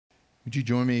Would you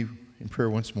join me in prayer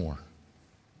once more?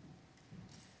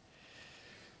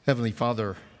 Heavenly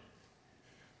Father,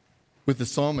 with the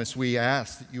psalmist, we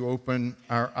ask that you open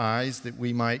our eyes that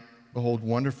we might behold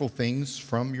wonderful things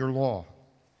from your law,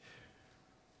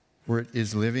 where it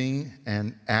is living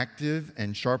and active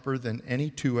and sharper than any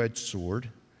two-edged sword.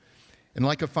 And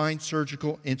like a fine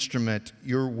surgical instrument,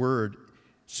 your word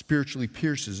spiritually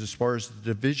pierces as far as the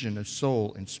division of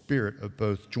soul and spirit, of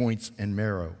both joints and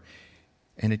marrow.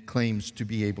 And it claims to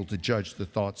be able to judge the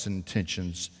thoughts and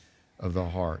intentions of the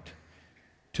heart.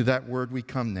 To that word we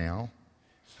come now.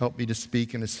 Help me to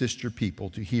speak and assist your people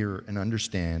to hear and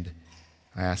understand.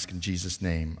 I ask in Jesus'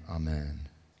 name, amen.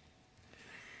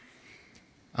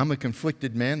 I'm a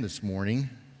conflicted man this morning.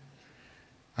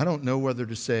 I don't know whether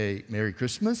to say Merry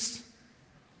Christmas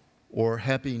or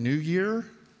Happy New Year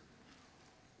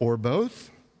or both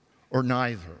or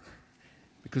neither,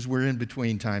 because we're in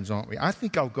between times, aren't we? I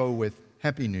think I'll go with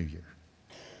Happy New Year.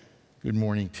 Good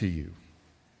morning to you.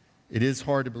 It is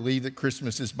hard to believe that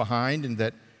Christmas is behind and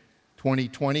that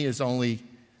 2020 is only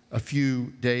a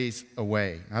few days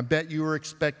away. I bet you were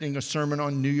expecting a sermon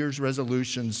on New Year's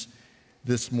resolutions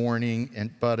this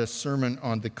morning, but a sermon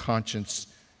on the conscience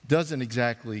doesn't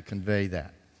exactly convey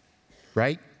that,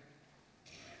 right?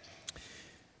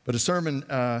 But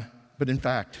in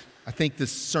fact, I think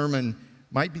this sermon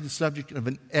might be the subject of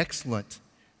an excellent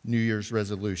New Year's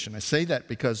resolution. I say that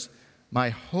because my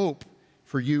hope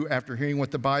for you, after hearing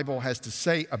what the Bible has to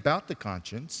say about the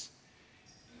conscience,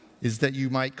 is that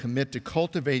you might commit to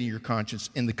cultivating your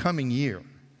conscience in the coming year,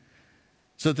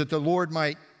 so that the Lord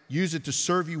might use it to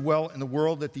serve you well in the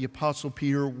world that the Apostle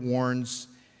Peter warns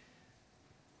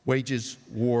wages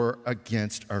war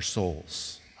against our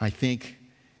souls. I think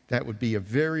that would be a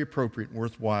very appropriate and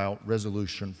worthwhile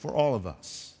resolution for all of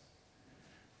us.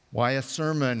 Why a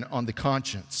sermon on the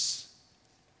conscience?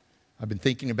 I've been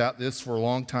thinking about this for a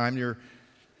long time. There are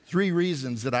three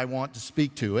reasons that I want to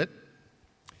speak to it.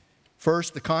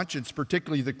 First, the conscience,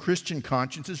 particularly the Christian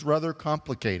conscience, is rather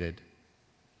complicated.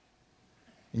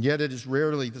 And yet it is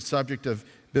rarely the subject of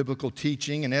biblical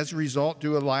teaching, and as a result,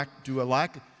 due to a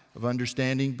lack of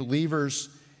understanding, believers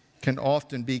can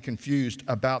often be confused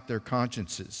about their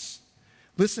consciences.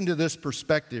 Listen to this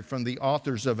perspective from the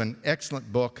authors of an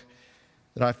excellent book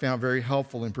that I found very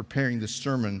helpful in preparing this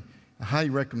sermon. I highly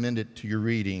recommend it to your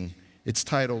reading. It's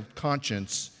titled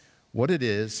Conscience, What It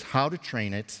Is, How to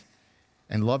Train It,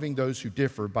 and Loving Those Who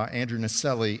Differ by Andrew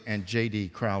Naselli and J.D.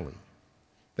 Crowley.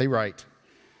 They write,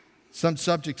 some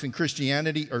subjects in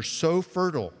Christianity are so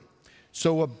fertile,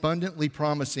 so abundantly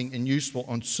promising and useful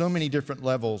on so many different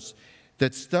levels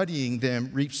that studying them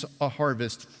reaps a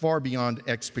harvest far beyond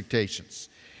expectations.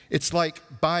 It's like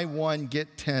buy one,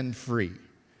 get 10 free.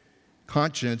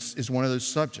 Conscience is one of those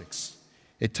subjects.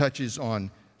 It touches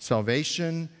on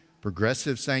salvation,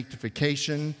 progressive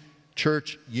sanctification,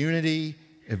 church unity,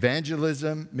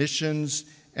 evangelism, missions,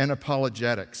 and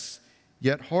apologetics.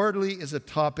 Yet hardly is a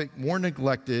topic more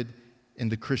neglected in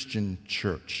the Christian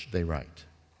church, they write.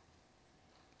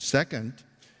 Second,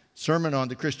 sermon on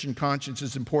the Christian conscience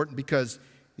is important because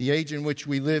the age in which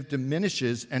we live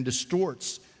diminishes and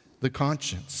distorts the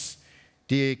conscience.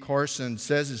 D.A. Carson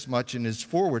says as much in his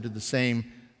foreword to the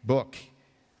same book.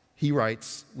 He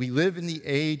writes, we live in the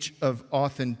age of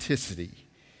authenticity,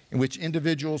 in which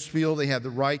individuals feel they have the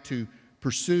right to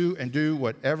pursue and do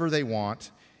whatever they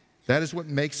want. That is what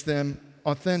makes them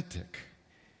authentic.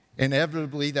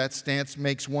 Inevitably, that stance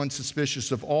makes one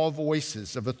suspicious of all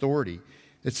voices of authority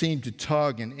that seem to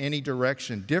tug in any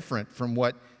direction different from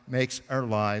what makes our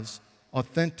lives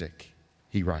authentic,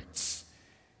 he writes.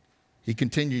 He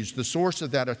continues, the source of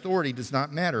that authority does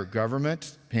not matter.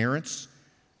 Government, parents,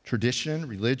 tradition,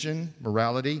 religion,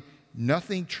 morality,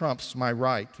 nothing trumps my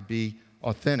right to be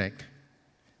authentic,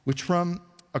 which from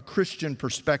a Christian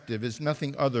perspective is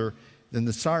nothing other than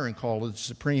the siren call of the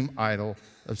supreme idol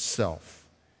of self.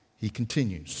 He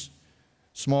continues,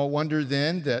 small wonder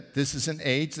then that this is an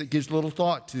age that gives little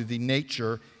thought to the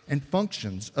nature and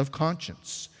functions of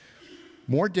conscience.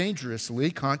 More dangerously,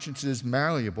 conscience is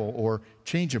malleable or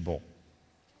changeable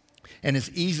and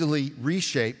is easily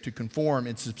reshaped to conform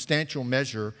in substantial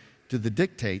measure to the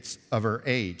dictates of our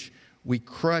age. We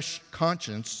crush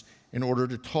conscience in order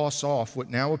to toss off what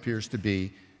now appears to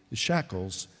be the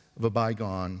shackles of a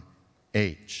bygone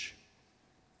age.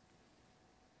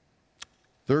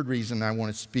 Third reason I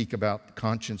want to speak about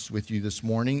conscience with you this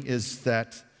morning is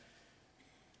that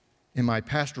in my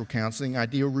pastoral counseling, I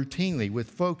deal routinely with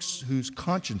folks whose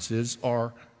consciences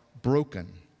are broken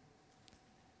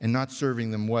and not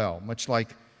serving them well, much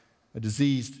like a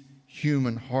diseased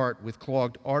human heart with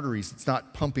clogged arteries. It's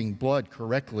not pumping blood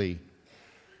correctly,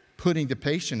 putting the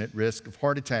patient at risk of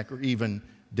heart attack or even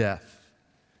death.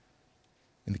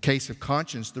 In the case of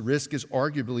conscience, the risk is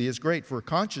arguably as great, for a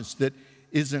conscience that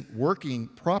isn't working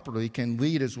properly can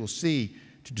lead, as we'll see,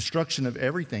 to destruction of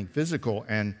everything physical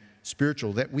and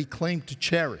spiritual that we claim to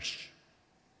cherish.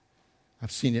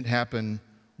 I've seen it happen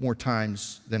more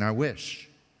times than I wish.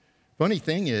 Funny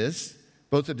thing is,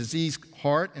 both a diseased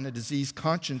heart and a diseased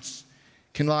conscience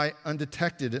can lie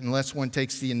undetected unless one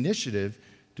takes the initiative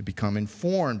to become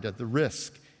informed of the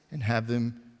risk and have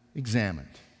them examined.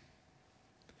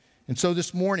 And so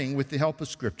this morning, with the help of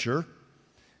Scripture,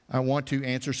 I want to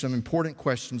answer some important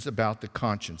questions about the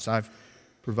conscience. I've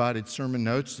provided sermon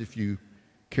notes if you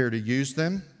care to use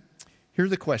them. Here are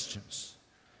the questions.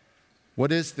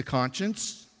 What is the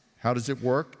conscience? How does it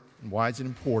work? And why is it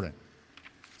important?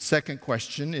 Second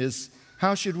question is,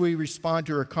 how should we respond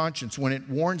to our conscience when it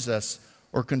warns us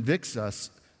or convicts us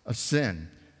of sin?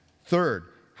 Third,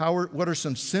 what are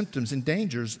some symptoms and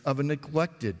dangers of a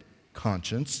neglected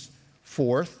conscience?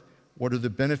 Fourth, what are the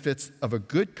benefits of a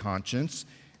good conscience?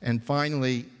 And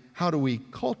finally, how do we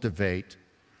cultivate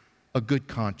a good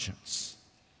conscience?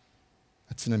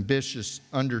 That's an ambitious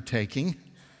undertaking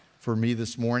for me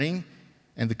this morning.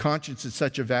 And the conscience is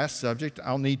such a vast subject,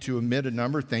 I'll need to omit a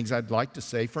number of things I'd like to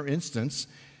say. For instance,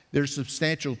 there's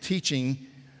substantial teaching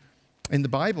in the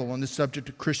Bible on the subject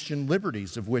of Christian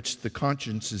liberties, of which the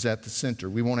conscience is at the center.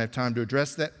 We won't have time to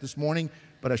address that this morning,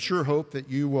 but I sure hope that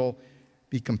you will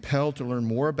be compelled to learn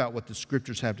more about what the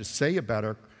Scriptures have to say about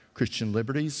our Christian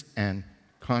liberties and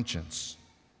conscience.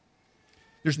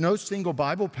 There's no single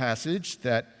Bible passage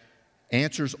that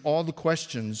answers all the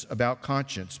questions about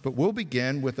conscience, but we'll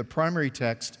begin with a primary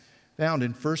text found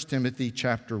in 1 Timothy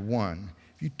chapter 1.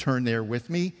 If you turn there with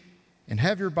me and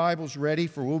have your Bibles ready,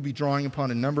 for we'll be drawing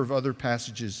upon a number of other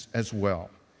passages as well.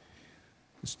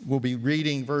 We'll be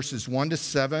reading verses 1 to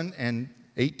 7 and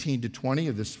 18 to 20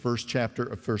 of this first chapter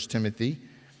of 1 Timothy.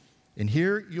 And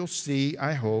here you'll see,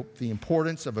 I hope, the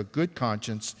importance of a good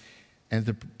conscience and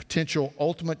the potential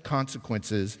ultimate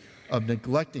consequences of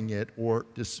neglecting it or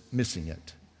dismissing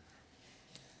it.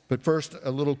 But first,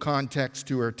 a little context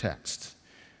to our text.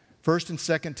 1 and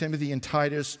 2 Timothy and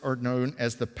Titus are known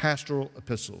as the pastoral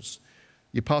epistles.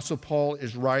 The Apostle Paul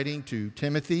is writing to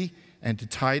Timothy and to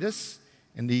Titus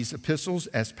in these epistles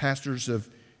as pastors of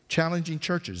challenging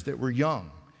churches that were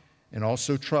young and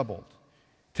also troubled.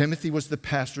 Timothy was the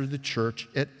pastor of the church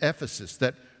at Ephesus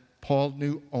that Paul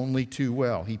knew only too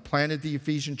well. He planted the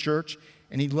Ephesian church,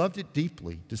 and he loved it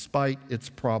deeply despite its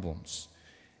problems.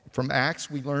 From Acts,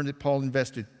 we learned that Paul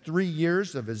invested 3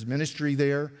 years of his ministry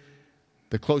there.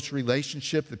 The close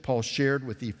relationship that Paul shared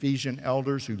with the Ephesian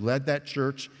elders who led that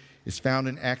church is found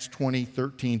in Acts 20,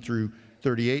 13 through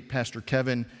 38. Pastor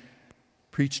Kevin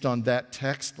preached on that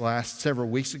text several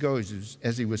weeks ago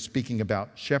as he was speaking about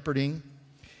shepherding.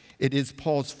 It is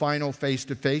Paul's final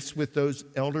face-to-face with those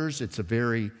elders. It's a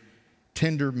very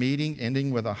tender meeting,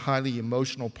 ending with a highly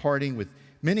emotional parting with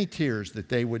many tears that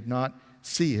they would not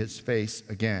see his face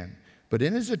again. But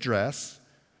in his address,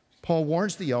 Paul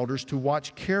warns the elders to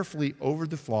watch carefully over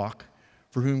the flock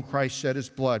for whom Christ shed his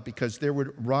blood, because there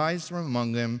would rise from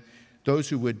among them those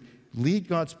who would lead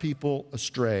God's people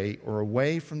astray or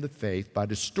away from the faith by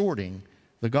distorting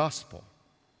the gospel.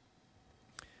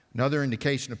 Another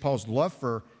indication of Paul's love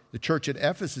for the church at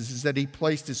Ephesus is that he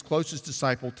placed his closest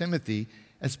disciple, Timothy,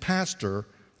 as pastor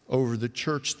over the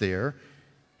church there.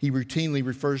 He routinely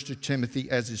refers to Timothy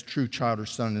as his true child or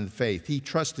son in the faith. He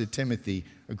trusted Timothy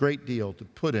a great deal to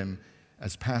put him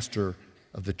as pastor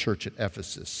of the church at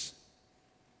Ephesus.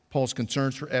 Paul's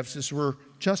concerns for Ephesus were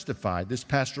justified. This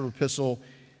pastoral epistle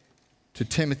to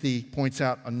Timothy points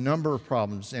out a number of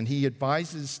problems, and he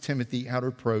advises Timothy how to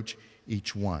approach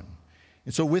each one.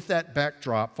 And so with that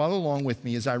backdrop, follow along with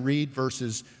me as I read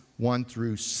verses 1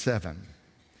 through 7.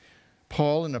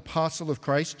 Paul, an apostle of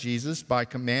Christ Jesus, by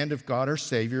command of God our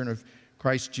Savior and of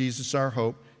Christ Jesus our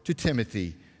hope, to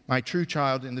Timothy, my true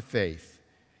child in the faith.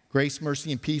 Grace,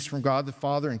 mercy, and peace from God the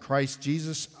Father and Christ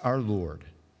Jesus our Lord.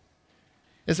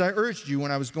 As I urged you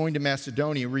when I was going to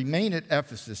Macedonia, remain at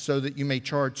Ephesus so that you may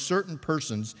charge certain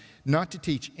persons not to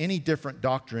teach any different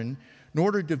doctrine,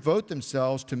 nor to devote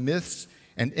themselves to myths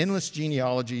and endless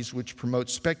genealogies which promote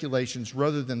speculations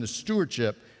rather than the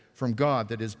stewardship from God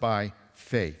that is by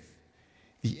faith.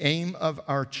 The aim of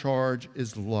our charge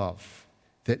is love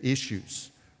that issues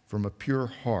from a pure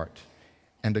heart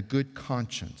and a good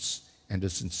conscience and a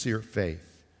sincere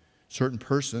faith. Certain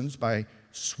persons, by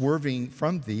swerving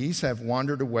from these, have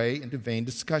wandered away into vain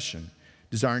discussion,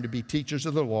 desiring to be teachers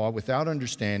of the law without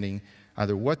understanding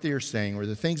either what they are saying or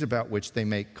the things about which they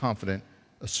make confident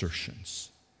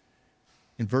assertions.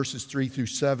 In verses 3 through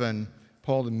 7,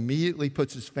 Paul immediately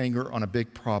puts his finger on a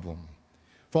big problem.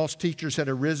 False teachers had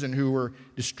arisen who were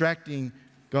distracting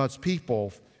God's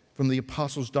people from the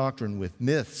apostles' doctrine with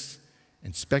myths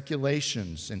and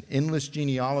speculations and endless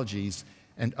genealogies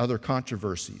and other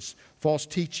controversies. False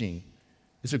teaching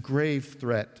is a grave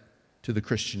threat to the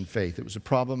Christian faith. It was a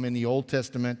problem in the Old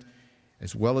Testament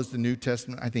as well as the New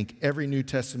Testament. I think every New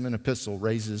Testament epistle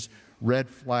raises red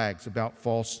flags about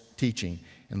false teaching.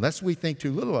 Unless we think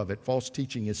too little of it, false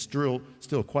teaching is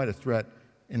still quite a threat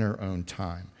in our own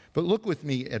time. But look with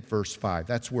me at verse 5.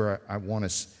 That's where I want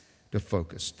us to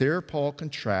focus. There, Paul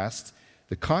contrasts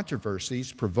the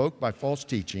controversies provoked by false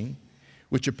teaching,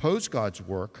 which oppose God's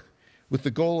work, with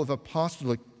the goal of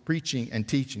apostolic preaching and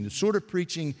teaching, the sort of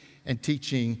preaching and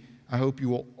teaching I hope you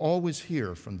will always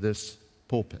hear from this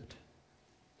pulpit.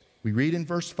 We read in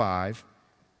verse 5,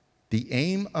 "The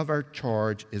aim of our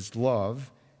charge is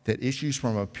love that issues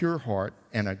from a pure heart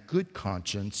and a good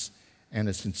conscience and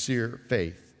a sincere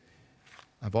faith."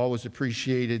 I've always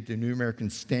appreciated the New American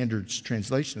Standard's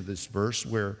translation of this verse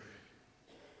where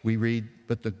we read,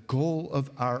 "But the goal of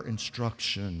our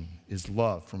instruction is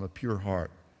love from a pure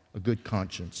heart, a good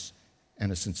conscience,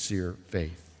 and a sincere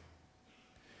faith."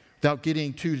 Without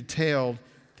getting too detailed,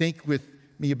 think with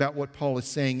me about what Paul is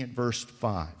saying in verse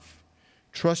 5.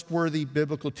 Trustworthy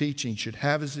biblical teaching should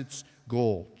have as its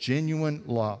goal genuine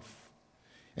love.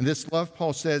 And this love,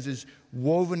 Paul says, is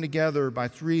woven together by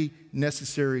three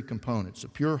necessary components: a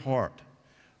pure heart,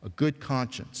 a good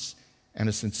conscience, and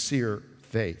a sincere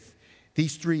faith.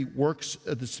 These three works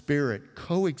of the Spirit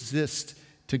coexist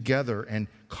together and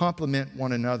complement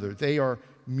one another. They are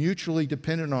mutually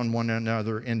dependent on one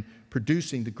another in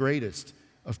producing the greatest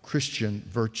of Christian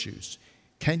virtues.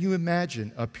 Can you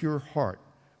imagine a pure heart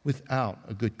without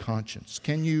a good conscience?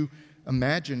 Can you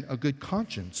imagine a good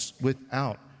conscience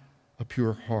without a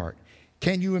pure heart?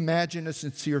 Can you imagine a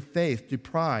sincere faith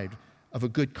deprived of a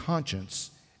good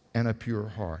conscience and a pure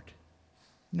heart?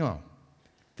 No,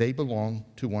 they belong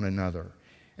to one another.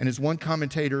 And as one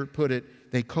commentator put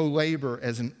it, they co-labor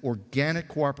as an organic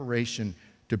cooperation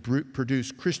to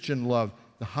produce Christian love,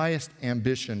 the highest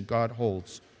ambition God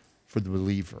holds for the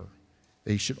believer.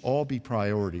 They should all be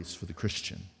priorities for the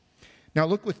Christian. Now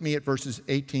look with me at verses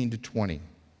 18 to 20.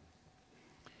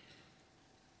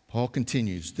 Paul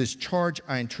continues, "This charge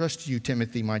I entrust to you,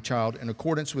 Timothy, my child, in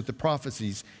accordance with the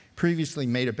prophecies previously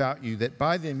made about you, that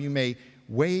by them you may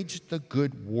wage the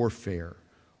good warfare,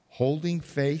 holding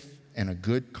faith and a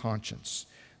good conscience.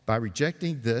 By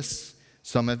rejecting this,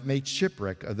 some have made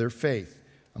shipwreck of their faith,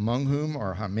 among whom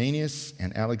are Hymenaeus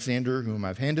and Alexander, whom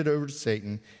I've handed over to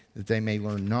Satan, that they may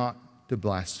learn not to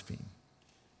blaspheme."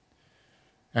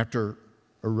 After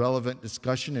a relevant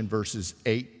discussion in verses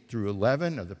 8 through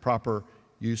 11 of the proper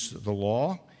use of the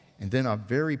law, and then a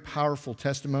very powerful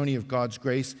testimony of God's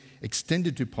grace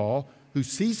extended to Paul, who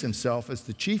sees himself as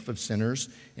the chief of sinners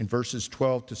in verses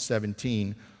 12 to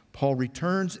 17, Paul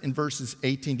returns in verses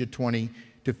 18 to 20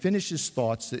 to finish his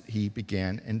thoughts that he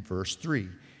began in verse 3.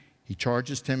 He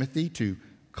charges Timothy to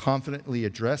confidently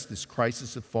address this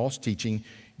crisis of false teaching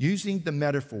using the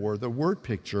metaphor, the word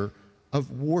picture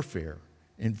of warfare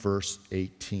in verse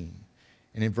 18.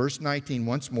 And in verse 19,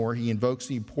 once more, he invokes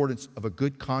the importance of a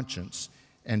good conscience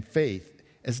and faith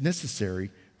as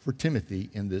necessary for Timothy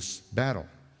in this battle.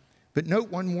 But note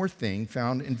one more thing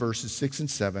found in verses 6 and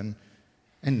 7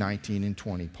 and 19 and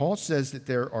 20. Paul says that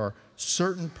there are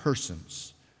certain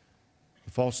persons,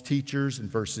 the false teachers in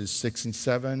verses 6 and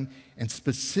 7, and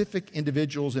specific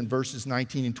individuals in verses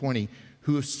 19 and 20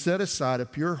 who have set aside a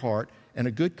pure heart and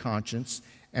a good conscience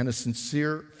and a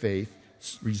sincere faith,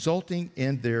 resulting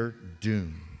in their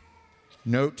doom.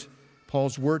 Note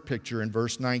Paul's word picture in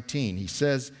verse 19. He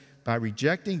says, by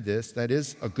rejecting this, that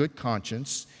is, a good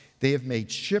conscience, they have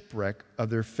made shipwreck of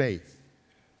their faith.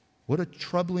 What a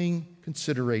troubling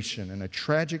consideration and a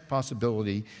tragic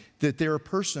possibility that there are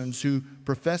persons who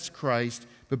profess Christ,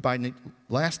 but by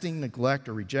lasting neglect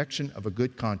or rejection of a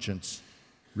good conscience,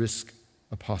 risk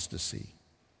apostasy.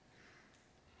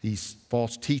 These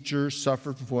false teachers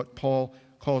suffer from what Paul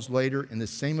calls later in the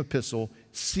same epistle,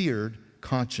 seared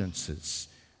consciences.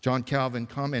 John Calvin,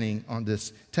 commenting on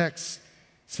this text,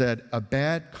 said, "A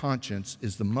bad conscience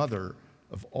is the mother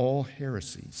of all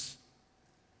heresies."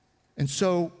 And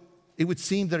so it would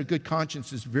seem that a good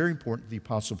conscience is very important to the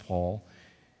Apostle Paul,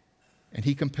 and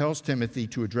he compels Timothy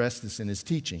to address this in his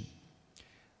teaching.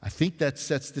 I think that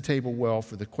sets the table well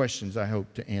for the questions I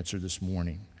hope to answer this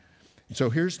morning. And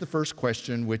so here's the first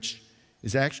question, which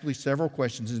is actually several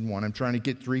questions in one. I'm trying to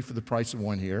get three for the price of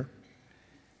one here.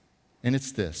 And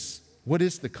it's this: what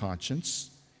is the conscience?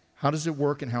 How does it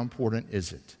work, and how important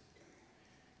is it?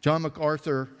 John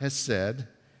MacArthur has said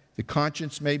The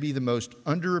conscience may be the most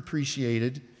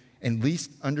underappreciated and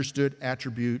least understood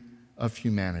attribute of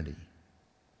humanity.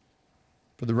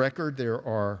 For the record, there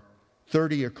are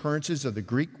 30 occurrences of the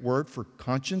Greek word for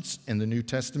conscience in the New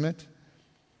Testament,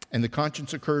 and the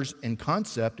conscience occurs in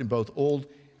concept in both Old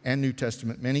and New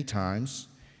Testament many times.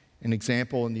 An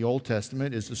example in the Old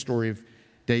Testament is the story of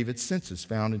David's census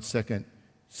found in 2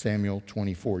 Samuel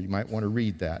 24. You might want to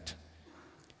read that.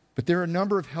 But there are a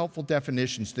number of helpful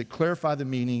definitions that clarify the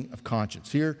meaning of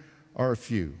conscience. Here are a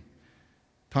few.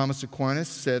 Thomas Aquinas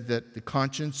said that the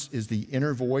conscience is the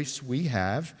inner voice we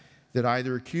have that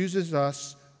either accuses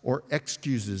us or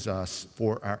excuses us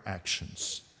for our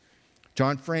actions.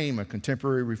 John Frame, a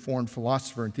contemporary Reformed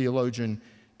philosopher and theologian,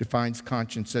 defines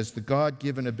conscience as the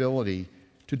God-given ability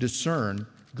to discern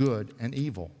good and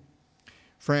evil.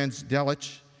 Franz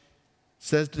Delitzsch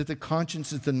says that the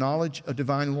conscience is the knowledge of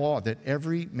divine law that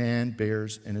every man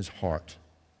bears in his heart.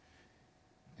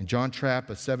 And John Trapp,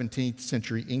 a 17th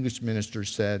century English minister,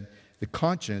 said, the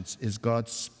conscience is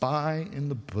God's spy in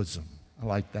the bosom. I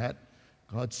like that.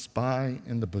 God's spy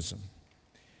in the bosom.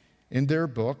 In their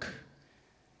book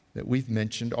that we've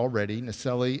mentioned already,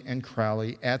 Naselli and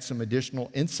Crowley add some additional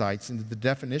insights into the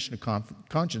definition of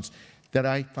conscience that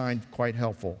I find quite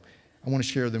helpful. I want to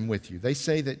share them with you. They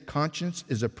say that conscience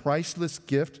is a priceless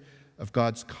gift of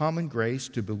God's common grace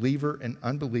to believer and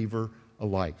unbeliever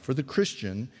alike. For the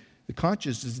Christian, the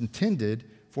conscience is intended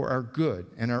for our good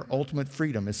and our ultimate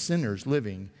freedom as sinners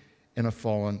living in a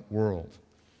fallen world.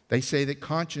 They say that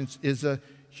conscience is a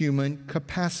human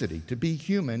capacity. To be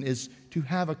human is to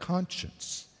have a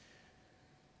conscience.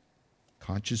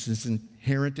 Conscience is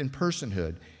inherent in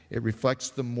personhood. It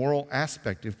reflects the moral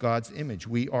aspect of God's image.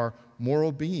 We are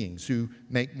moral beings who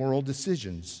make moral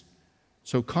decisions.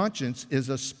 So conscience is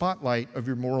a spotlight of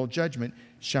your moral judgment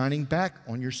shining back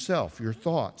on yourself, your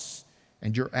thoughts,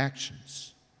 and your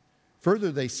actions.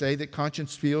 Further, they say that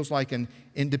conscience feels like an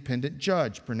independent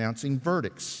judge pronouncing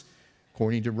verdicts.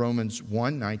 According to Romans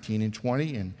 1:19 and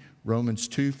 20 and Romans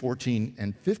 2:14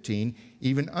 and 15,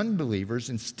 even unbelievers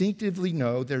instinctively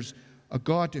know there's a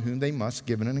God to whom they must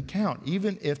give an account,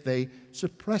 even if they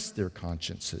suppress their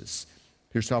consciences.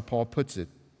 Here's how Paul puts it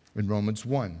in Romans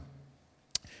 1.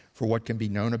 For what can be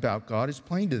known about God is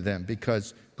plain to them,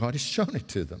 because God has shown it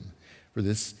to them. For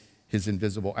this, his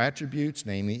invisible attributes,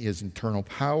 namely his internal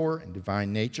power and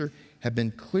divine nature, have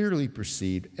been clearly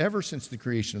perceived ever since the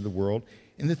creation of the world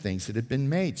in the things that have been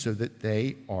made, so that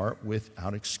they are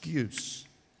without excuse.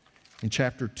 In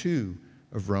chapter 2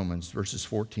 of Romans, verses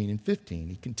 14 and 15,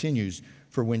 he continues,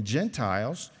 for when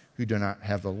Gentiles who do not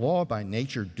have the law by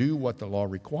nature do what the law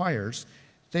requires,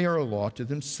 they are a law to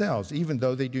themselves, even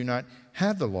though they do not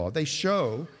have the law. They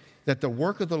show that the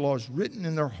work of the law is written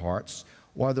in their hearts,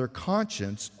 while their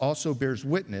conscience also bears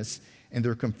witness, and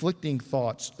their conflicting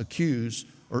thoughts accuse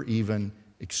or even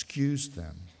excuse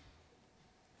them.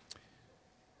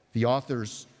 The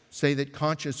authors say that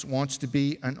conscience wants to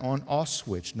be an on-off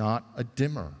switch, not a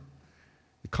dimmer.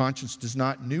 The conscience does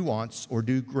not nuance or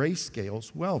do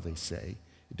grayscales well, they say.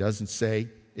 It doesn't say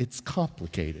it's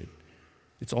complicated.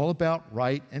 It's all about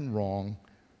right and wrong,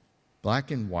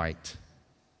 black and white.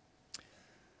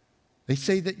 They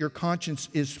say that your conscience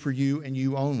is for you and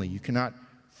you only. You cannot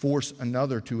force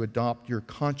another to adopt your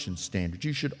conscience standards.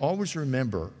 You should always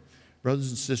remember, brothers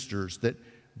and sisters, that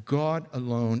God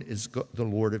alone is the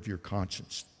Lord of your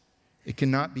conscience. It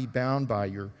cannot be bound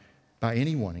by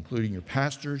anyone, including your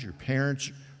pastors, your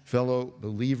parents, fellow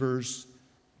believers,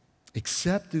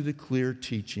 except through the clear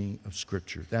teaching of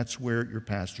Scripture. That's where your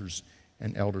pastors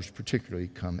and elders particularly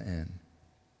come in.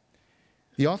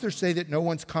 The authors say that no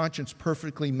one's conscience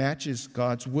perfectly matches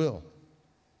God's will.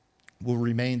 We'll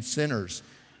remain sinners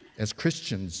as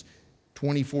Christians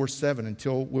 24/7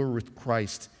 until we're with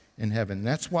Christ in heaven.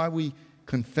 That's why we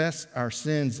confess our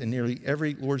sins in nearly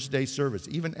every Lord's Day service,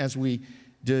 even as we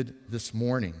did this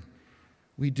morning.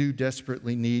 We do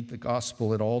desperately need the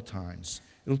gospel at all times.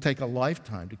 It'll take a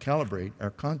lifetime to calibrate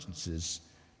our consciences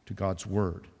to God's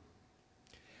word.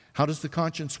 How does the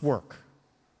conscience work?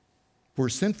 For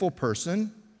a sinful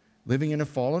person living in a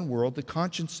fallen world, the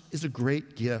conscience is a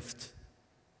great gift.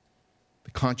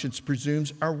 The conscience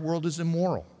presumes our world is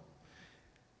immoral.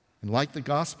 And like the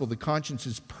gospel, the conscience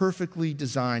is perfectly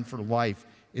designed for life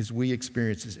as we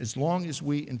experience it, as long as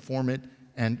we inform it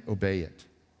and obey it.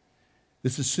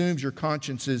 This assumes your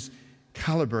conscience is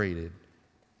calibrated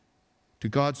to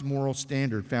God's moral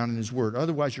standard found in His Word.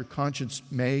 Otherwise, your conscience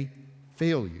may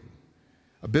fail you.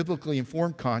 A biblically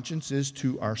informed conscience is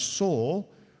to our soul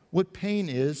what pain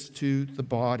is to the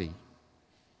body.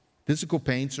 Physical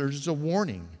pain serves as a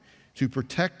warning to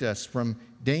protect us from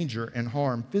danger and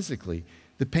harm physically.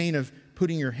 The pain of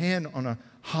putting your hand on a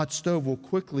hot stove will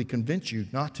quickly convince you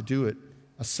not to do it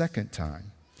a second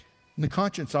time. And the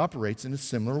conscience operates in a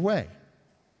similar way.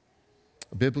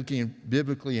 A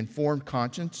biblically informed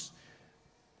conscience,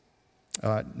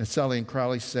 Naselli and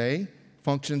Crowley say,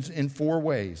 functions in four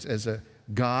ways: as a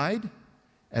guide,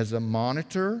 as a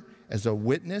monitor, as a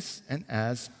witness, and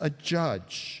as a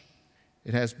judge.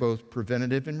 It has both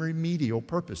preventative and remedial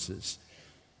purposes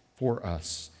for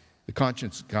us. The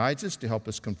conscience guides us to help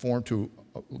us conform to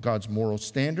God's moral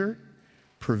standard.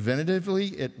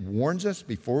 Preventatively, it warns us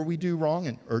before we do wrong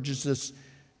and urges us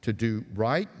to do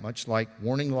right, much like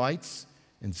warning lights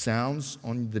and sounds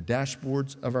on the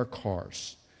dashboards of our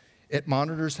cars. It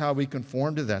monitors how we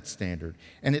conform to that standard,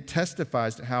 and it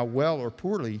testifies to how well or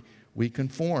poorly we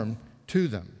conform to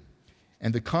them.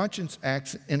 And the conscience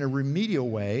acts in a remedial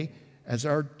way as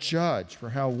our judge for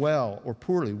how well or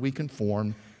poorly we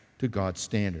conform to God's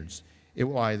standards. It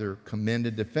will either commend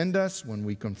and defend us when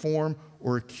we conform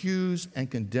or accuse and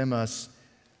condemn us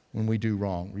when we do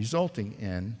wrong, resulting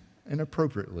in, and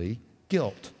appropriately,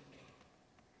 guilt.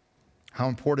 How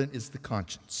important is the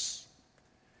conscience?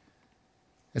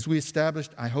 As we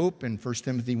established, I hope, in 1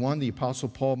 Timothy 1, the Apostle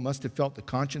Paul must have felt the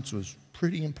conscience was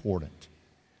pretty important.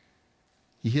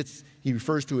 He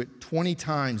refers to it 20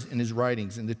 times in his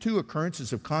writings, and the two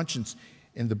occurrences of conscience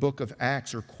in the book of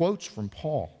Acts are quotes from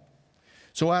Paul.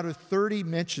 So out of 30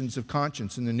 mentions of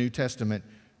conscience in the New Testament,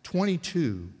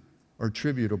 22 are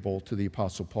attributable to the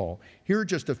Apostle Paul. Here are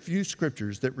just a few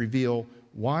scriptures that reveal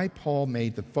why Paul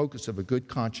made the focus of a good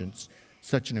conscience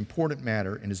such an important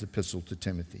matter in his epistle to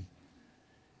Timothy.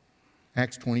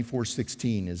 Acts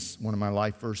 24:16 is one of my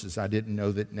life verses. I didn't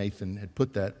know that Nathan had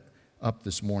put that up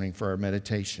this morning for our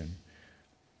meditation.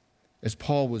 As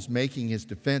Paul was making his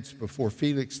defense before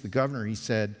Felix the governor, he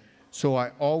said, "So I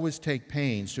always take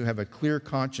pains to have a clear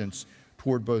conscience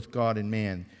toward both God and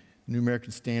man." The New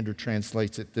American Standard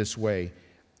translates it this way: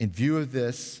 "In view of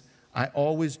this, I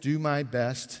always do my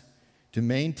best to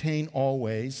maintain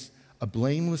always a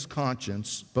blameless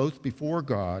conscience, both before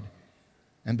God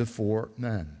and before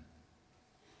men."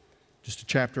 Just a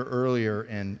chapter earlier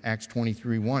in Acts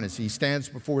 23:1, as he stands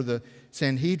before the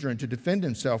Sanhedrin to defend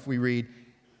himself, we read,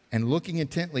 "And looking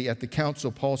intently at the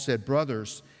council, Paul said,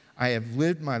 'Brothers, I have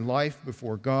lived my life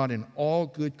before God in all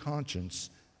good conscience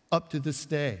up to this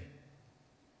day.'"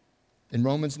 In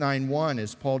Romans 9:1,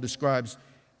 as Paul describes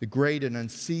the great and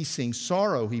unceasing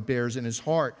sorrow he bears in his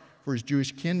heart for his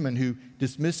Jewish kinsmen who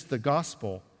dismissed the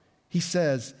gospel, he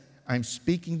says, "I'm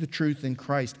speaking the truth in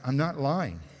Christ. I'm not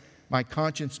lying. My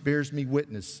conscience bears me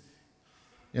witness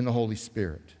in the Holy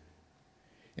Spirit."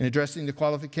 In addressing the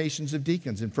qualifications of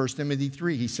deacons in 1 Timothy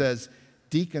 3, he says,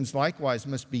 "Deacons likewise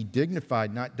must be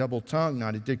dignified, not double-tongued,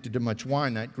 not addicted to much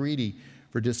wine, not greedy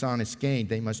for dishonest gain.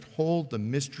 They must hold the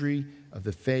mystery of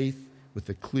the faith with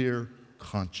a clear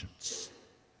conscience."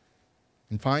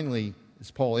 And finally,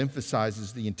 as Paul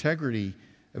emphasizes the integrity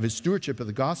of his stewardship of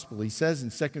the gospel, he says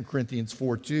in 2 Corinthians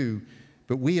 4:2,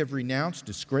 "But we have renounced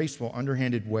disgraceful,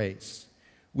 underhanded ways.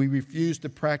 We refuse to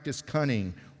practice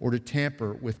cunning or to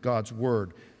tamper with God's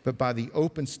word, but by the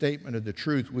open statement of the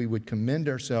truth, we would commend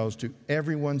ourselves to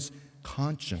everyone's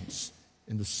conscience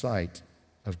in the sight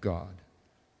of God."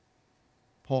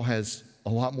 Paul has a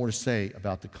lot more to say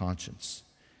about the conscience.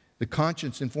 The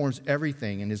conscience informs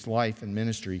everything in his life and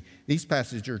ministry. These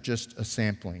passages are just a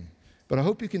sampling. But I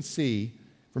hope you can see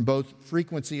from both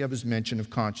frequency of his mention of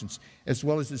conscience as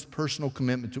well as his personal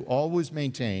commitment to always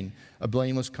maintain a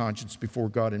blameless conscience before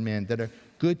God and man, that a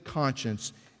good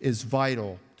conscience is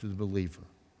vital to the believer.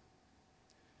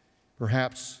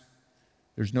 Perhaps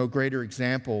there's no greater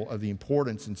example of the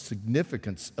importance and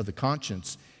significance of the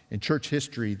conscience in church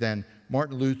history than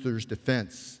Martin Luther's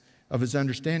defense of his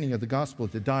understanding of the gospel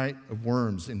at the Diet of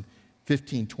Worms in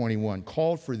 1521,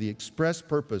 called for the express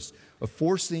purpose of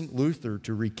forcing Luther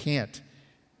to recant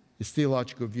his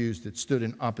theological views that stood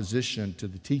in opposition to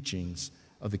the teachings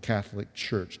of the Catholic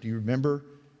Church. Do you remember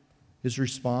his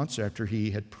response after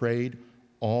he had prayed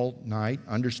all night,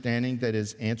 understanding that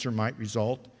his answer might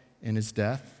result in his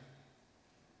death?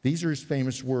 These are his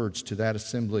famous words to that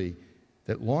assembly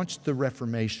that launched the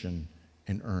Reformation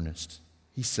in earnest.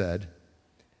 He said,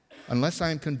 "Unless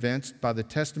I am convinced by the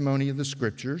testimony of the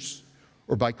Scriptures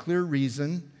or by clear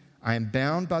reason, I am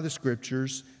bound by the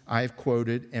Scriptures I have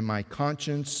quoted, and my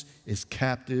conscience is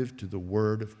captive to the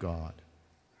Word of God.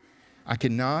 I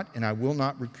cannot and I will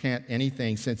not recant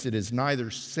anything, since it is neither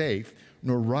safe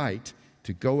nor right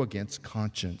to go against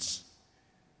conscience.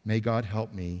 May God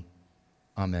help me.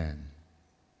 Amen."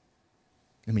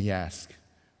 Let me ask,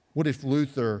 what if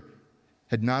Luther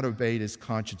had not obeyed his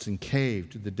conscience and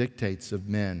caved to the dictates of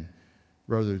men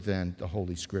rather than the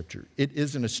Holy Scripture. It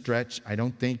isn't a stretch, I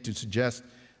don't think, to suggest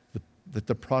that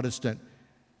the Protestant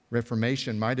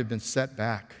Reformation might have been set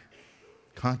back.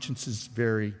 Conscience is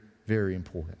very, very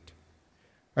important.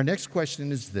 Our next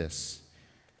question is this: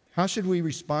 how should we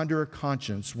respond to our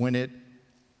conscience when it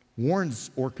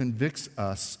warns or convicts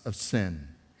us of sin?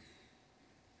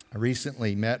 I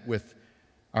recently met with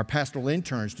our pastoral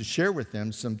interns to share with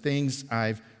them some things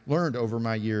I've learned over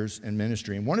my years in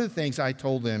ministry. And one of the things I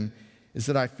told them is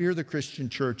that I fear the Christian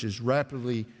church is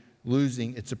rapidly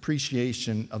losing its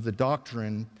appreciation of the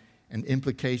doctrine and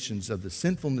implications of the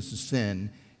sinfulness of sin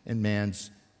and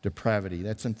man's depravity.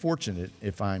 That's unfortunate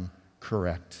if I'm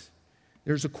correct.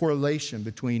 There's a correlation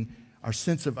between our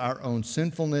sense of our own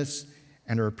sinfulness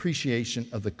and our appreciation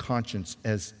of the conscience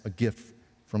as a gift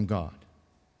from God.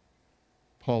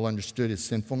 Paul understood his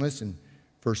sinfulness in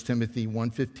 1 Timothy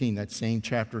 1:15, that same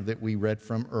chapter that we read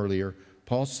from earlier.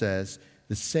 Paul says,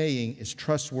 the saying is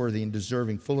trustworthy and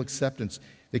deserving full acceptance,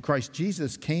 that Christ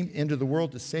Jesus came into the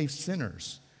world to save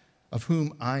sinners, of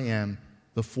whom I am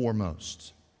the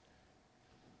foremost.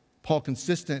 Paul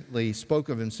consistently spoke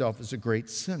of himself as a great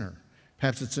sinner.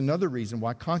 Perhaps it's another reason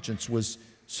why conscience was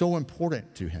so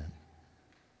important to him.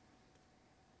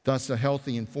 Thus, a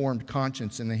healthy, informed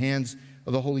conscience in the hands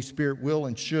of the Holy Spirit will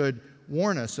and should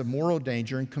warn us of moral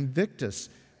danger and convict us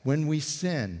when we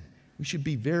sin. We should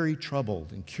be very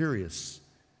troubled and curious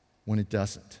when it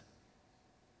doesn't.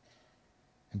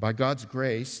 And by God's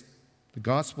grace, the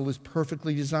gospel is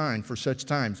perfectly designed for such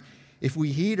times. If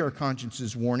we heed our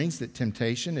conscience's warnings that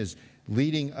temptation is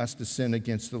leading us to sin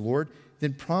against the Lord,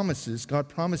 then God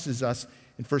promises us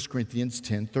in 1 Corinthians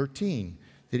 10:13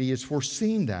 that he has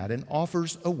foreseen that and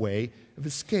offers a way of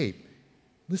escape.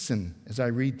 Listen as I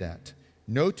read that.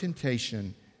 No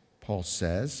temptation, Paul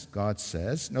says, God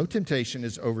says, no temptation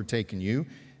has overtaken you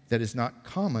that is not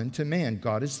common to man.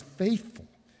 God is faithful,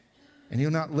 and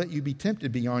he'll not let you be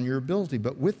tempted beyond your ability,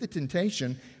 but with the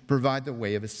temptation, provide the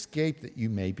way of escape that you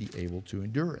may be able to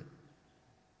endure it.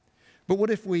 But what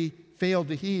if we fail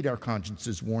to heed our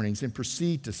conscience's warnings and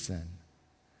proceed to sin?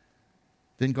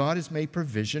 Then God has made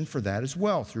provision for that as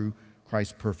well through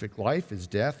Christ's perfect life, his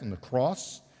death on the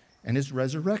cross, and his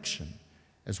resurrection.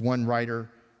 As one writer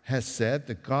has said,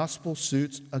 the gospel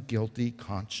suits a guilty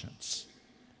conscience.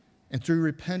 And through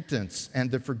repentance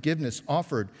and the forgiveness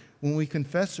offered when we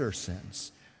confess our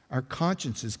sins, our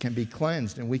consciences can be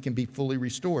cleansed and we can be fully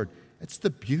restored. It's the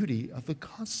beauty of the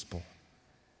gospel.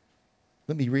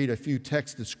 Let me read a few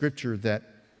texts of Scripture that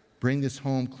bring this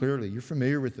home clearly. You're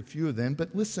familiar with a few of them,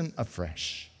 but listen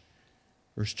afresh.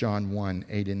 1 John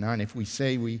 1:8-9. If we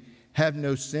say we have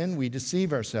no sin, we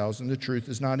deceive ourselves, and the truth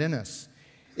is not in us.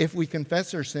 If we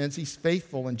confess our sins, he's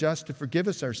faithful and just to forgive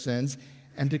us our sins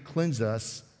and to cleanse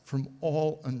us from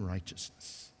all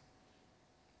unrighteousness.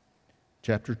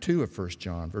 Chapter 2 of 1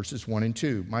 John, verses 1 and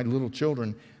 2. My little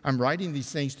children, I'm writing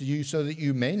these things to you so that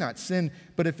you may not sin.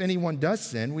 But if anyone does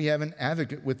sin, we have an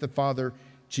advocate with the Father,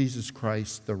 Jesus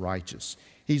Christ the righteous.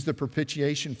 He's the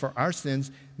propitiation for our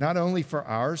sins, not only for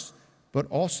ours, but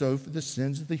also for the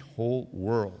sins of the whole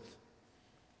world.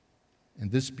 And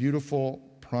this beautiful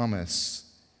promise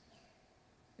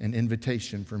and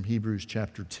invitation from Hebrews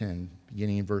chapter 10,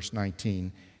 beginning in verse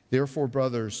 19. Therefore,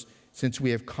 brothers, since we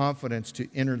have confidence to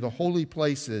enter the holy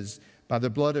places by the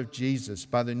blood of Jesus,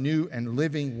 by the new and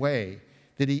living way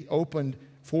that he opened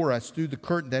for us through the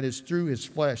curtain, that is, through his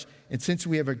flesh, and since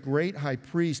we have a great high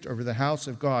priest over the house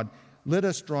of God, let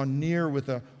us draw near with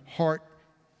a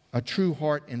true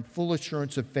heart and full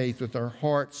assurance of faith, with our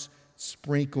hearts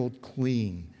sprinkled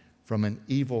clean from an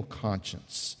evil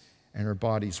conscience and our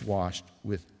bodies washed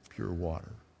with pure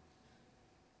water.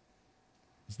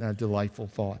 Isn't that a delightful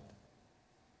thought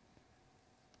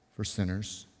for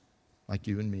sinners like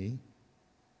you and me?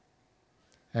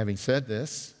 Having said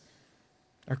this,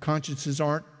 our consciences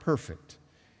aren't perfect.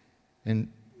 And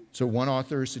so one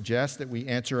author suggests that we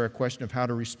answer our question of how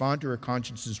to respond to our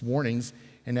conscience's warnings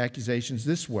and accusations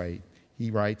this way.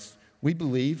 He writes, we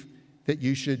believe that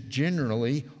you should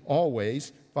generally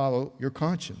always follow your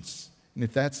conscience. And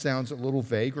if that sounds a little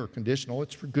vague or conditional,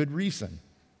 it's for good reason.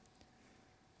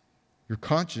 Your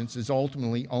conscience is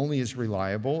ultimately only as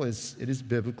reliable as it is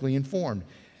biblically informed.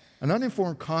 An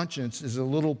uninformed conscience is a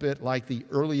little bit like the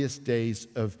earliest days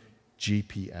of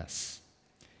GPS.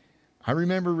 I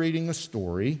remember reading a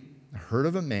story. I heard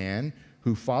of a man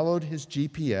who followed his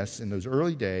GPS in those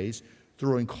early days,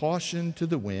 throwing caution to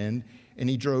the wind, and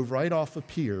he drove right off a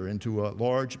pier into a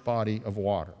large body of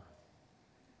water.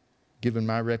 Given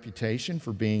my reputation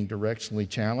for being directionally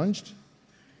challenged,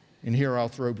 and here I'll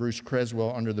throw Bruce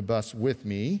Creswell under the bus with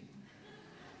me,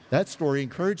 that story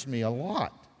encouraged me a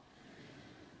lot.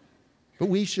 But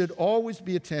we should always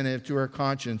be attentive to our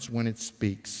conscience when it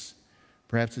speaks.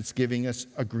 Perhaps it's giving us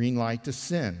a green light to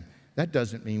sin. That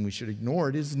doesn't mean we should ignore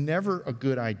it. It is never a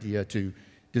good idea to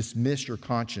dismiss your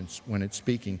conscience when it's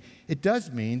speaking. It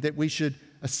does mean that we should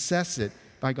assess it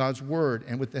by God's word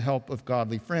and with the help of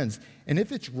godly friends. And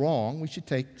if it's wrong, we should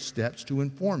take steps to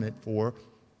inform it for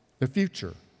the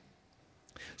future.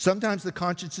 Sometimes the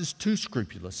conscience is too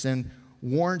scrupulous and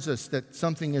warns us that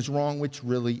something is wrong which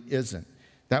really isn't.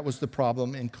 That was the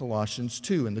problem in Colossians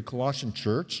 2, in the Colossian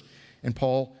church, and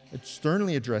Paul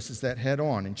sternly addresses that head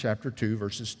on in chapter 2,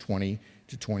 verses 20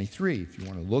 to 23. If you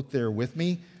want to look there with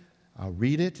me, I'll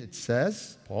read it. It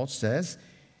says, Paul says,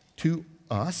 to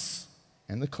us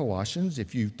and the Colossians,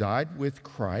 if you've died with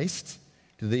Christ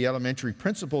to the elementary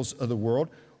principles of the world,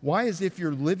 why, as if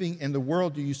you're living in the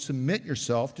world, do you submit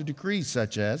yourself to decrees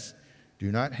such as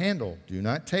do not handle, do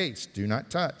not taste, do not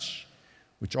touch,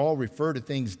 which all refer to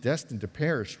things destined to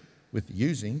perish with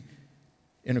using,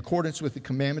 in accordance with the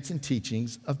commandments and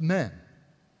teachings of men?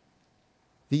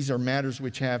 These are matters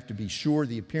which have, to be sure,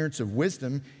 the appearance of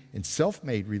wisdom in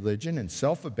self-made religion and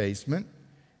self-abasement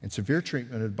and severe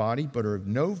treatment of the body, but are of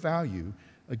no value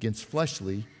against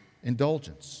fleshly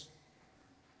indulgence.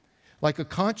 Like a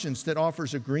conscience that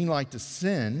offers a green light to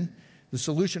sin, the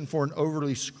solution for an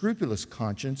overly scrupulous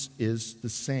conscience is the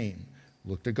same.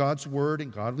 Look to God's word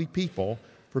and godly people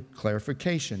for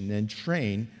clarification, and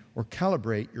train or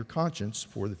calibrate your conscience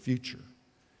for the future.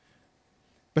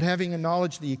 But having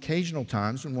acknowledged the occasional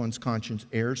times when one's conscience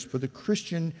errs, for the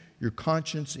Christian, your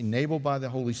conscience, enabled by the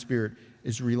Holy Spirit,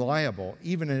 is reliable,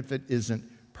 even if it isn't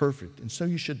perfect. And so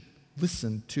you should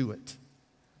listen to it.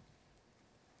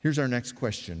 Here's our next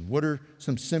question. What are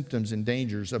some symptoms and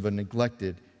dangers of a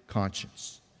neglected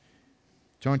conscience?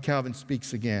 John Calvin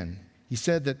speaks again. He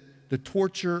said that the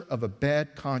torture of a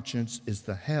bad conscience is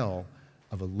the hell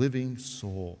of a living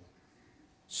soul.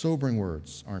 Sobering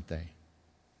words, aren't they?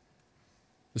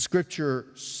 The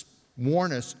Scriptures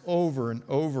warn us over and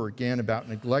over again about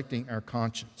neglecting our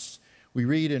conscience. We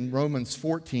read in Romans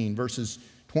 14, verses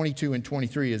 22 and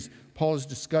 23, as Paul is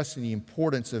discussing the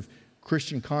importance of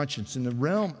Christian conscience in the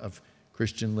realm of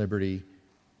Christian liberty.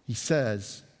 He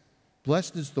says,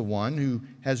 "Blessed is the one who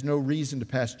has no reason to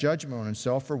pass judgment on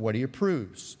himself for what he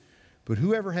approves. But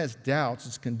whoever has doubts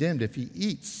is condemned if he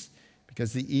eats,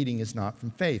 because the eating is not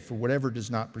from faith. For whatever does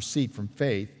not proceed from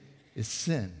faith is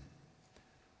sin."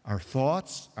 Our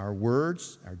thoughts, our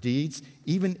words, our deeds,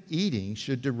 even eating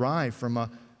should derive from a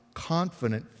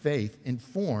confident faith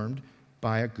informed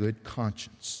by a good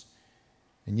conscience.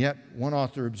 And yet, one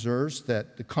author observes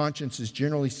that the conscience is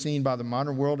generally seen by the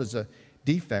modern world as a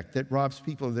defect that robs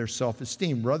people of their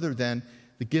self-esteem rather than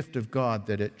the gift of God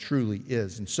that it truly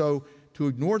is. And so, to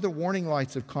ignore the warning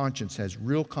lights of conscience has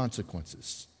real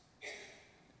consequences.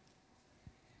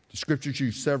 The Scriptures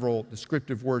use several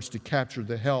descriptive words to capture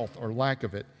the health or lack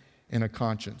of it in a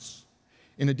conscience.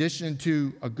 In addition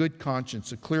to a good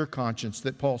conscience, a clear conscience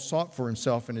that Paul sought for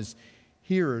himself and his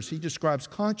hearers, he describes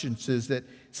consciences that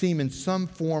seem in some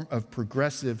form of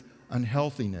progressive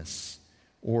unhealthiness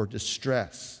or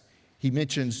distress. He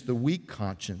mentions the weak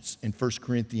conscience in 1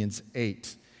 Corinthians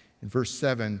 8. In verse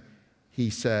 7, he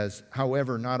says,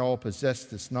 "However, not all possess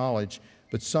this knowledge,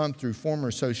 but some through former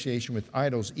association with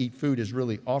idols eat food as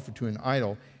really offered to an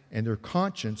idol, and their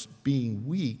conscience, being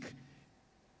weak,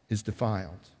 is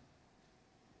defiled."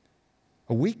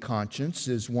 A weak conscience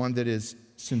is one that is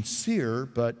sincere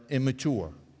but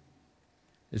immature.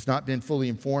 It's not been fully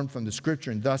informed from the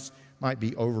Scripture and thus might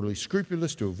be overly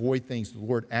scrupulous to avoid things the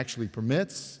Lord actually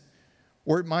permits,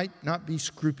 or it might not be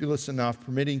scrupulous enough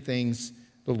permitting things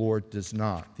the Lord does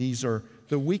not. These are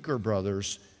the weaker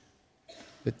brothers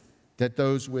that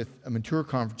those with mature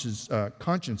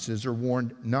consciences are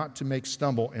warned not to make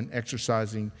stumble in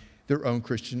exercising their own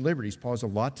Christian liberties. Paul has a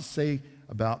lot to say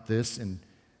about this in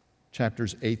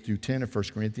chapters 8 through 10 of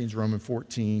 1 Corinthians, Romans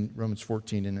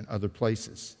 14, and in other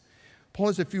places. Paul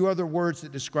has a few other words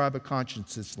that describe a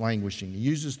conscience that's languishing. He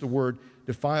uses the word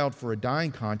defiled for a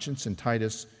dying conscience in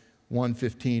Titus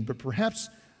 1:15, but perhaps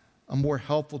a more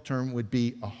helpful term would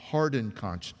be a hardened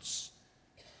conscience.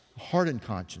 A hardened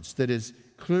conscience that is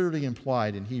clearly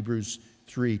implied in Hebrews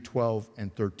 3:12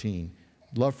 and 13.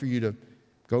 I'd love for you to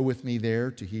go with me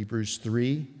there to Hebrews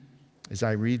 3 as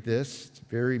I read this. It's a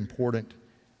very important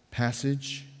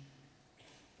passage.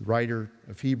 The writer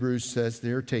of Hebrews says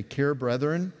there, "Take care,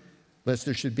 brethren, lest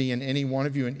there should be in any one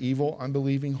of you an evil,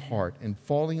 unbelieving heart, and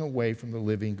falling away from the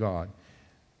living God.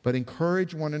 But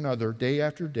encourage one another day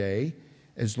after day,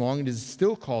 as long as it is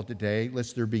still called today,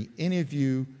 lest there be any of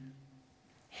you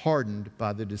hardened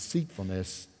by the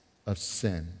deceitfulness of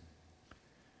sin."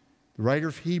 The writer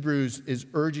of Hebrews is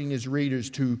urging his readers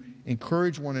to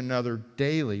encourage one another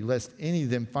daily, lest any of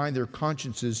them find their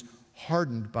consciences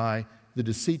hardened by the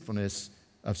deceitfulness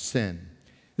of sin.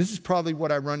 This is probably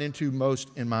what I run into most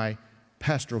in my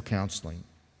pastoral counseling.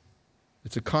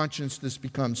 It's a conscience that's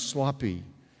become sloppy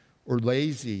or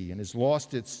lazy and has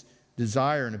lost its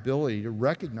desire and ability to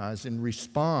recognize and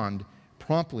respond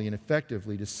promptly and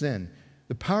effectively to sin.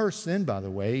 The power of sin, by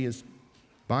the way, is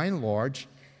by and large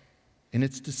in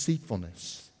its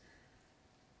deceitfulness.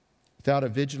 Without a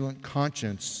vigilant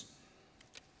conscience,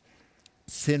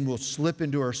 sin will slip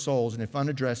into our souls and, if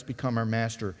unaddressed, become our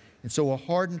master. And so a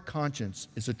hardened conscience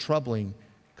is a troubling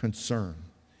concern.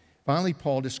 Finally,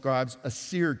 Paul describes a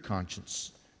seared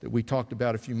conscience that we talked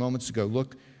about a few moments ago.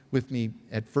 Look with me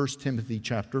at 1 Timothy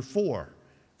chapter 4.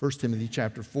 1 Timothy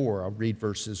chapter 4, I'll read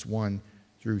verses 1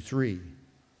 through 3.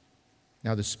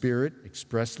 Now the Spirit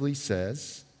expressly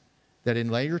says that in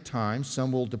later times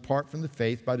some will depart from the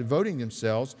faith by devoting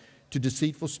themselves to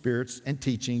deceitful spirits and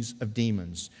teachings of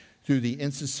demons, through the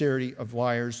insincerity of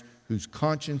liars whose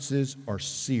consciences are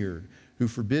seared, who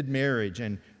forbid marriage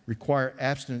and require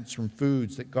abstinence from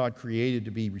foods that God created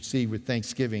to be received with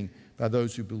thanksgiving by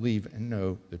those who believe and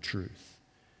know the truth.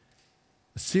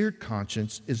 A seared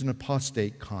conscience is an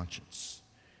apostate conscience.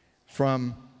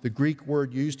 From the Greek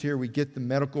word used here, we get the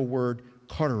medical word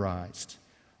cauterized.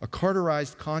 A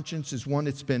cauterized conscience is one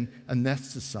that's been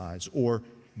anesthetized or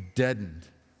deadened.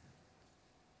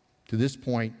 To this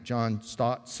point, John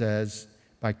Stott says,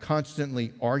 by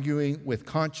constantly arguing with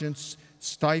conscience,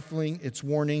 stifling its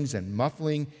warnings and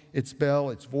muffling its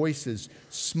bell, its voice is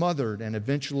smothered and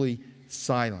eventually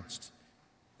silenced.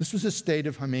 This was the state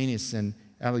of Hymenaeus and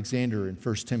Alexander in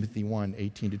 1 Timothy 1,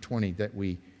 18-20 that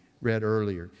we read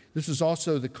earlier. This was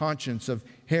also the conscience of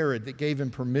Herod that gave him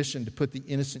permission to put the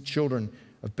innocent children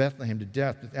of Bethlehem to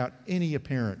death without any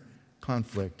apparent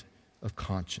conflict of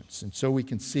conscience. And so we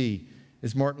can see,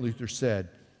 as Martin Luther said,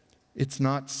 it's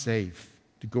not safe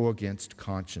to go against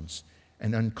conscience.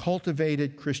 An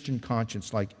uncultivated Christian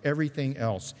conscience, like everything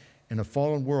else in a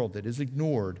fallen world that is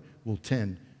ignored, will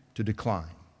tend to decline.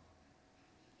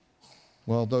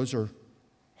 Well, those are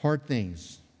hard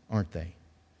things, aren't they?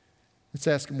 Let's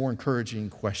ask a more encouraging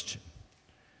question.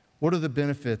 What are the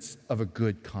benefits of a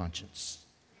good conscience?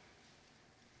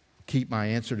 Keep my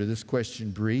answer to this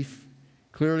question brief.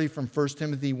 Clearly from 1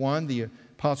 Timothy 1, the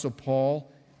Apostle Paul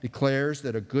declares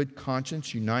that a good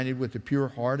conscience united with a pure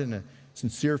heart and a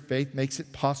sincere faith makes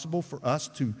it possible for us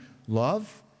to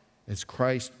love as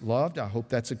Christ loved. I hope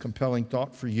that's a compelling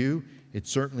thought for you.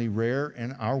 It's certainly rare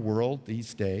in our world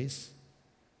these days.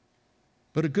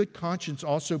 But a good conscience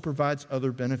also provides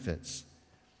other benefits.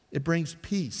 It brings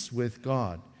peace with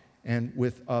God and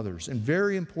with others. And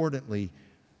very importantly,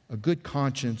 a good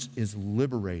conscience is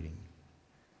liberating.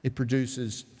 It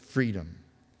produces freedom.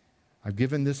 I've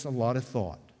given this a lot of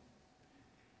thought.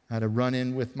 I had a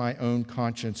run-in with my own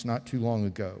conscience not too long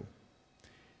ago.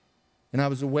 And I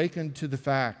was awakened to the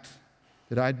fact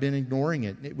that I'd been ignoring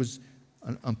it. It was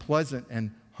an unpleasant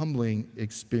and humbling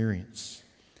experience.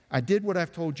 I did what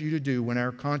I've told you to do when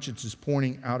our conscience is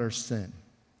pointing out our sin.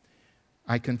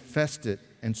 I confessed it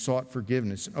and sought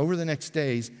forgiveness. And over the next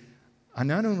days, I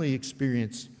not only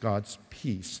experienced God's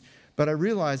peace, but I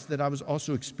realized that I was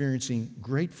also experiencing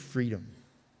great freedom.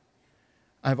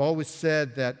 I've always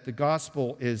said that the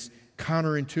gospel is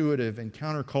counterintuitive and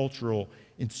countercultural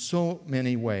in so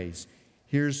many ways.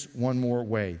 Here's one more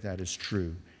way that is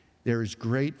true. There is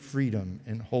great freedom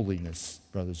in holiness,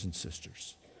 brothers and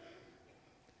sisters.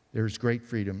 There is great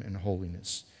freedom in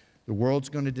holiness. The world's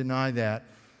going to deny that,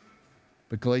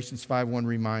 but Galatians 5:1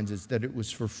 reminds us that it was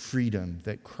for freedom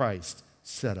that Christ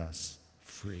set us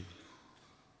free.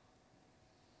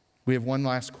 We have one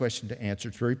last question to answer.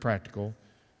 It's very practical.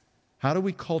 How do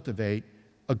we cultivate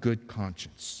a good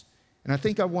conscience? And I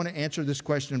think I want to answer this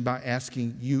question by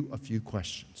asking you a few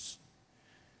questions.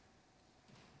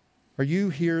 Are you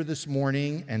here this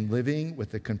morning and living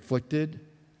with a conflicted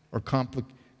or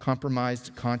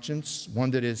compromised conscience, one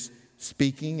that is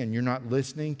speaking and you're not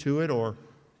listening to it, or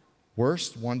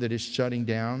worse, one that is shutting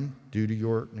down due to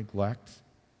your neglect?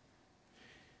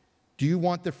 Do you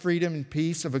want the freedom and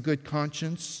peace of a good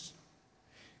conscience?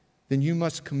 Then you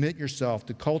must commit yourself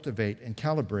to cultivate and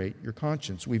calibrate your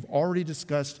conscience. We've already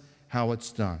discussed how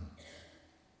it's done.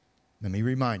 Let me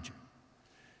remind you.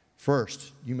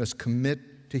 First, you must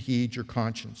commit to heed your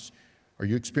conscience. Are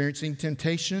you experiencing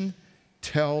temptation?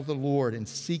 Tell the Lord and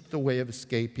seek the way of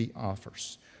escape He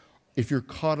offers. If you're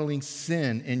coddling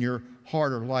sin in your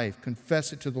heart or life,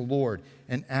 confess it to the Lord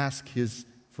and ask His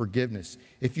forgiveness.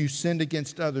 If you sinned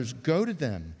against others, go to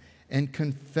them and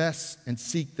confess and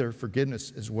seek their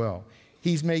forgiveness as well.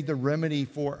 He's made the remedy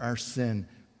for our sin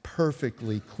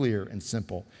perfectly clear and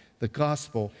simple. The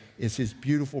gospel is his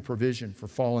beautiful provision for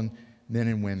fallen men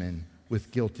and women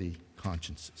with guilty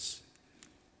consciences.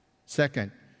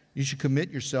 Second, you should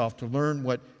commit yourself to learn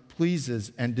what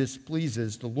pleases and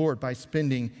displeases the Lord by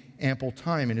spending ample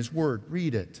time in his word.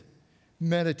 Read it,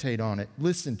 meditate on it,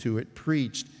 listen to it,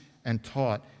 preached and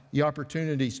taught. The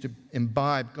opportunities to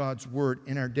imbibe God's word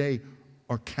in our day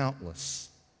are countless.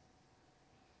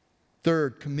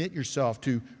 Third, commit yourself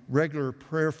to regular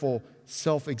prayerful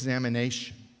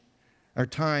self-examination. Our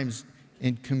times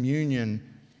in communion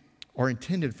are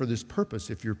intended for this purpose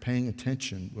if you're paying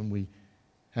attention when we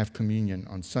have communion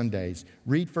on Sundays.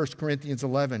 Read 1 Corinthians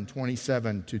 11,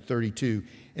 27 to 32.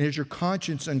 And as your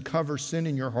conscience uncovers sin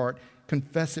in your heart,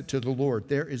 confess it to the Lord.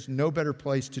 There is no better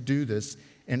place to do this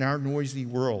in our noisy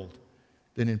world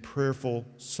than in prayerful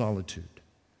solitude.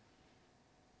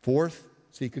 Fourth,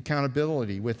 seek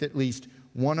accountability with at least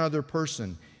one other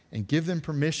person and give them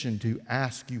permission to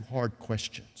ask you hard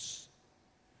questions.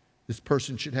 This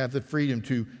person should have the freedom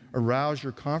to arouse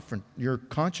your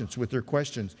conscience with their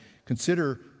questions.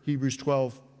 Consider Hebrews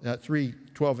 3,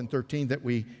 12 and 13 that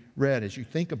we read as you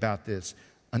think about this.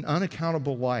 An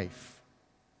unaccountable life,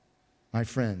 my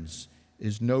friends,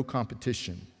 is no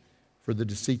competition for the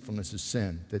deceitfulness of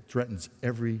sin that threatens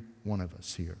every one of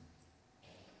us here.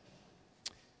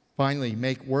 Finally,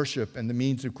 make worship and the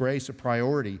means of grace a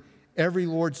priority. Every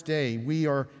Lord's Day, we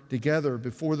are together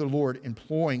before the Lord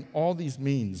employing all these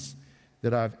means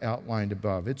that I've outlined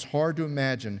above. It's hard to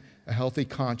imagine a healthy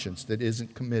conscience that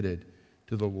isn't committed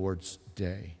to the Lord's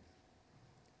Day.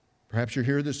 Perhaps you're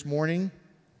here this morning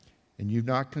and you've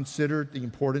not considered the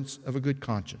importance of a good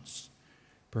conscience.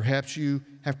 Perhaps you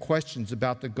have questions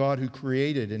about the God who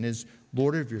created and is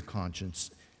Lord of your conscience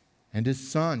and his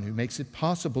Son who makes it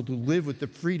possible to live with the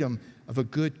freedom of a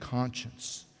good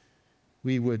conscience.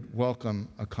 We would welcome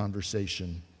a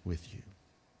conversation with you.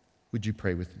 Would you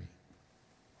pray with me?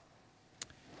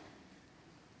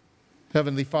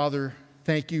 Heavenly Father,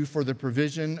 thank you for the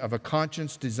provision of a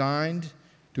conscience designed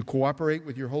to cooperate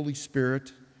with your Holy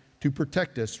Spirit to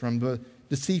protect us from the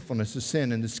deceitfulness of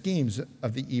sin and the schemes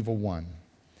of the evil one.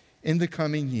 In the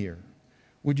coming year,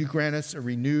 would you grant us a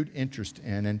renewed interest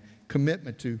in and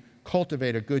commitment to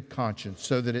cultivate a good conscience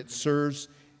so that it serves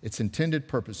its intended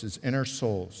purposes in our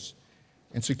souls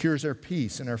and secures our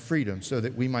peace and our freedom so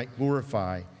that we might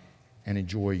glorify and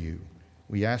enjoy you.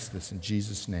 We ask this in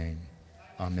Jesus' name.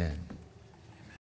 Amen.